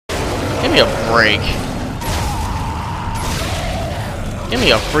Give me a break. Give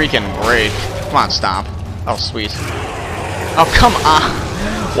me a freaking break. Come on, Stomp. Oh, sweet. Oh, come on.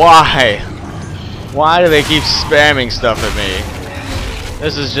 Why? Why do they keep spamming stuff at me?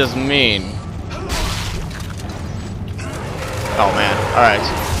 This is just mean. Oh, man. Alright.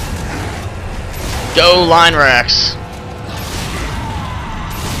 Go, Line Rex.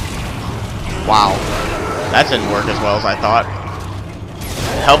 Wow. That didn't work as well as I thought.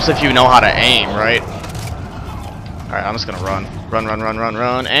 It helps if you know how to aim, right? Alright, I'm just gonna run. Run, run, run, run,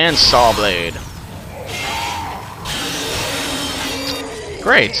 run. And Saw Blade.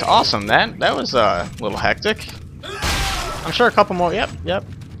 Great, awesome. That was a little hectic. I'm sure a couple more. Yep.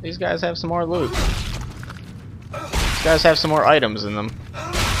 These guys have some more loot. These guys have some more items in them.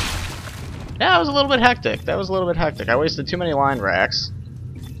 Yeah, that was a little bit hectic. I wasted too many line racks.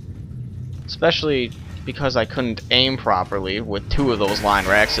 Especially because I couldn't aim properly with 2 of those line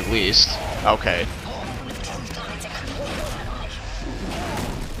racks at least. Okay.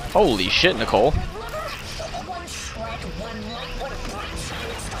 Holy shit, Nicole.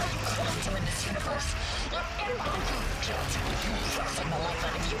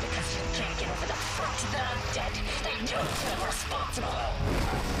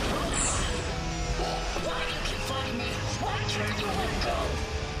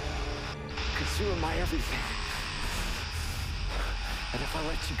 Because you are my everything. And if I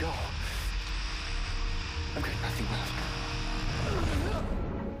let you go, I've got nothing left.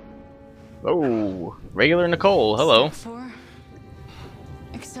 Oh, regular Nicole, hello. Step 4.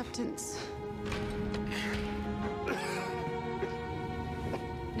 Acceptance.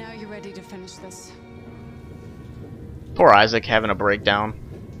 Now you're ready to finish this. Poor Isaac having a breakdown.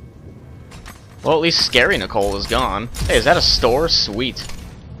 Well, at least Scary Nicole is gone. Hey, is that a store? Sweet.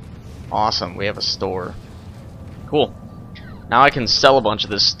 Awesome, we have a store. Cool. Now I can sell a bunch of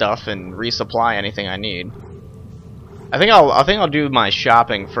this stuff and resupply anything I need. I think I'll do my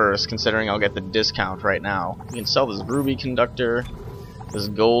shopping first, considering I'll get the discount right now. We can sell this ruby conductor, this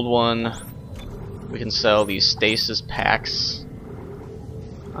gold one. We can sell these stasis packs.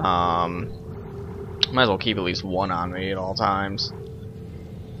 Might as well keep at least 1 on me at all times.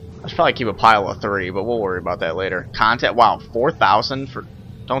 I should probably keep a pile of 3, but we'll worry about that later. Contact, wow, 4,000 for.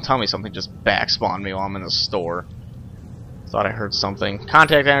 Don't tell me something just backspawned me while I'm in the store. Thought I heard something.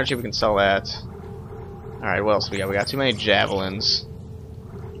 Contact energy, we can sell that. Alright, what else we got? We got too many javelins.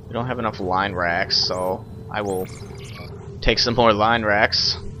 We don't have enough line racks, so I will take some more line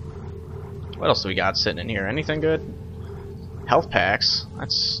racks. What else do we got sitting in here? Anything good? Health packs.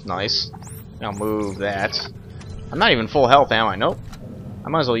 That's nice. I'll move that. I'm not even full health, am I? Nope. I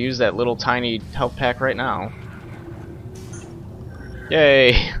might as well use that little tiny health pack right now.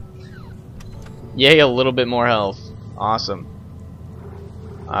 Yay! Yay, a little bit more health. Awesome.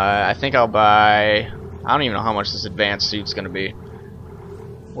 I think I'll buy. I don't even know how much this advanced suit's gonna be.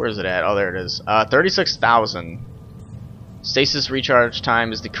 Where is it at? Oh, there it is. 36,000. Stasis recharge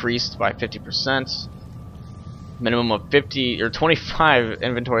time is decreased by 50%. Minimum of 50 or 25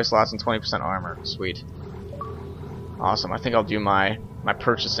 inventory slots and 20% armor. Sweet. Awesome. I think I'll do my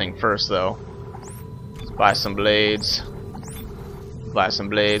purchasing first, though. Let's buy some blades. Buy some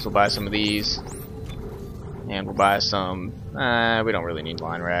blades. We'll buy some of these. And we'll buy some. We don't really need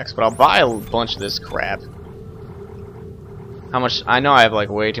line racks, but I'll buy a bunch of this crap. How much? I know I have like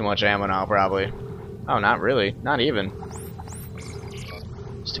way too much ammo now, probably. Oh, not really. Not even.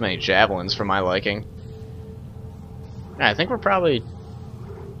 There's too many javelins for my liking. Yeah, I think we're probably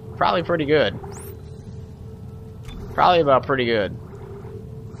pretty good. Probably about pretty good.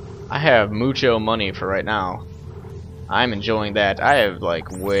 I have mucho money for right now. I'm enjoying that. I have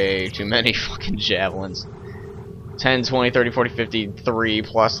like way too many fucking javelins. 10, 20, 30, 40, 50, 3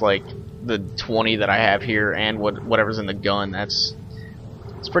 plus like the 20 that I have here and whatever's in the gun. It's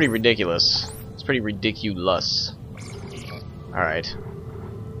pretty ridiculous. It's pretty ridiculous. Alright.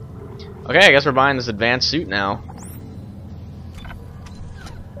 Okay, I guess we're buying this advanced suit now.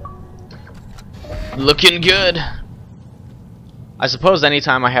 Looking good. I suppose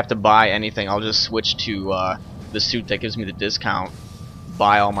anytime I have to buy anything, I'll just switch to the suit that gives me the discount.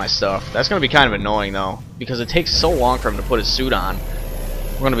 Buy all my stuff. That's going to be kind of annoying though, because it takes so long for him to put his suit on.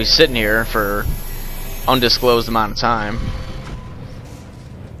 We're going to be sitting here for undisclosed amount of time.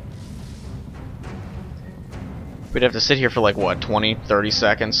 We'd have to sit here for like what, 20, 30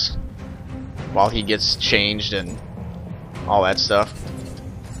 seconds while he gets changed and all that stuff.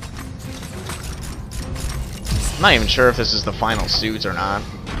 I'm not even sure if this is the final suits or not.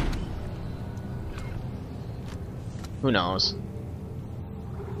 Who knows?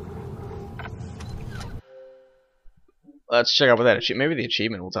 Let's check out what that achievement. Maybe the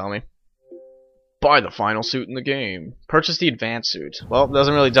achievement will tell me. Buy the final suit in the game. Purchase the advanced suit. Well, it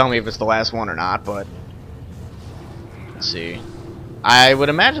doesn't really tell me if it's the last one or not, but let's see. I would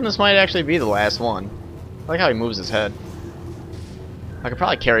imagine this might actually be the last one. I like how he moves his head. I could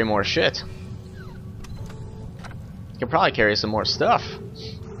probably carry more shit. I could probably carry some more stuff.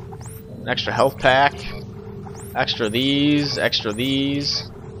 An extra health pack. Extra these. Extra these.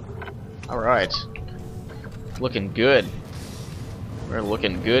 Alright. Looking good. We're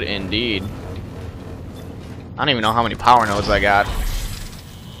looking good indeed. I don't even know how many power nodes I got. How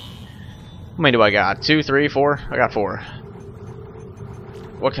many do I got? 2, 3, 4? I got 4.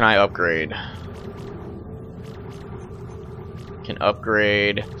 What can I upgrade? Can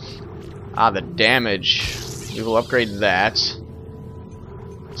upgrade the damage. We will upgrade that.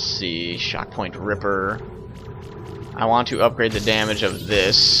 Let's see, Shockpoint Ripper. I want to upgrade the damage of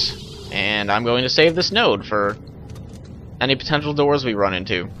this, and I'm going to save this node for any potential doors we run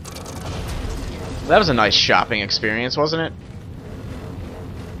into. That was a nice shopping experience, wasn't it?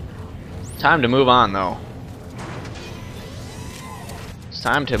 Time to move on, though. It's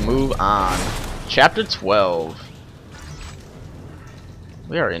time to move on. Chapter 12.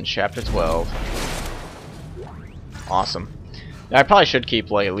 We are in Chapter 12. Awesome. I probably should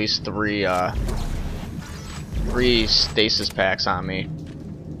keep like at least 3 stasis packs on me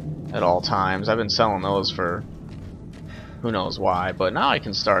at all times. I've been selling those for who knows why, but now I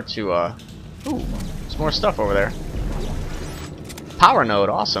can start to ooh, there's more stuff over there. Power node,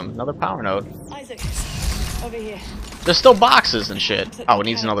 awesome. Another power node. Isaac, over here. There's still boxes and shit. Oh, it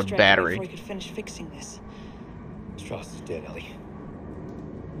needs another battery. We could finish fixing this. Strauss is dead, Ellie.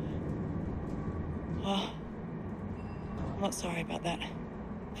 Oh, I'm not sorry about that.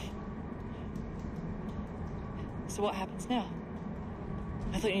 So what happens now?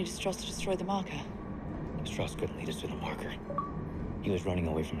 I thought you needed Strauss to destroy the marker. Strauss couldn't lead us to the marker. He was running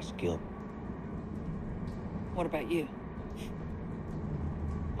away from his guild. What about you?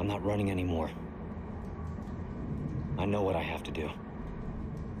 I'm not running anymore. I know what I have to do.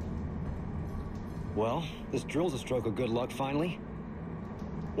 Well, this drill's a stroke of good luck finally.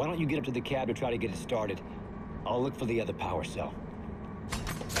 Why don't you get up to the cab to try to get it started? I'll look for the other power cell.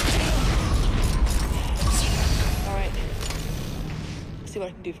 All right. See what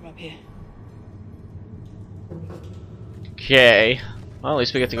I can do from up here. Okay. Well, at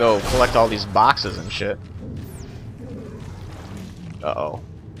least we get to go collect all these boxes and shit. Uh-oh.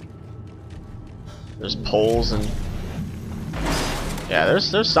 There's poles and... yeah,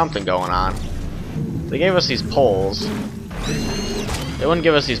 there's something going on. They gave us these poles. They wouldn't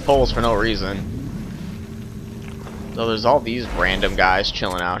give us these poles for no reason. So there's all these random guys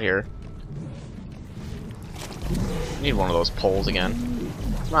chilling out here. I need one of those poles again.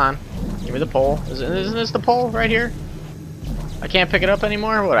 Come on. Give me the pole. Isn't this the pole right here? I can't pick it up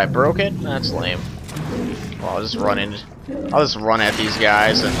anymore? What, I broke it? That's lame. Well, I'll just run at these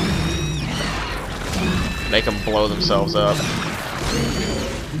guys and make them blow themselves up.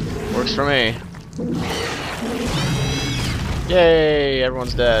 Works for me. Yay!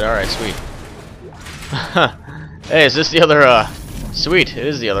 Everyone's dead. Alright, sweet. Hey, is this the other, sweet, it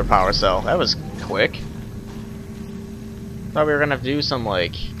is the other power cell. That was quick. Thought we were gonna have to do some,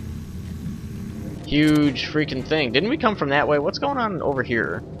 like, huge freaking thing. Didn't we come from that way? What's going on over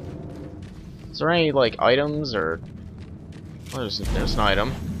here? Is there any, like, items, or... oh, there's an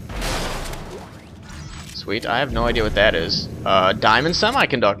item. Sweet, I have no idea what that is. Diamond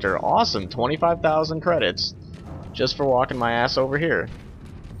Semiconductor. Awesome, 25,000 credits. Just for walking my ass over here.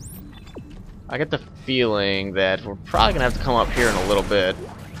 I get the feeling that we're probably gonna have to come up here in a little bit.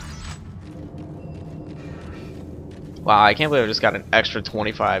 Wow, I can't believe I just got an extra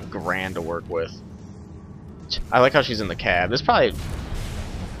 25 grand to work with. I like how she's in the cab. This probably...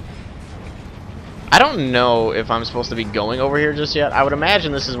 I don't know if I'm supposed to be going over here just yet. I would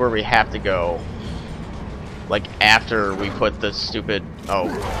imagine this is where we have to go. Like, after we put the stupid... oh.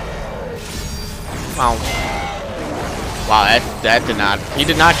 Wow. Wow, that did not... he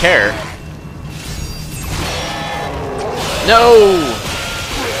did not care. No!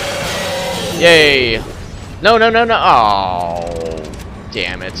 Yay! No, no, no, no! Oh,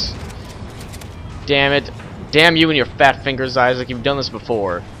 damn it! Damn it! Damn you and your fat fingers, Isaac! You've done this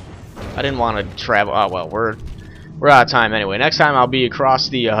before. I didn't want to travel. Oh well, we're out of time anyway. Next time I'll be across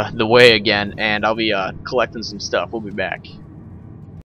the way again, and I'll be collecting some stuff. We'll be back.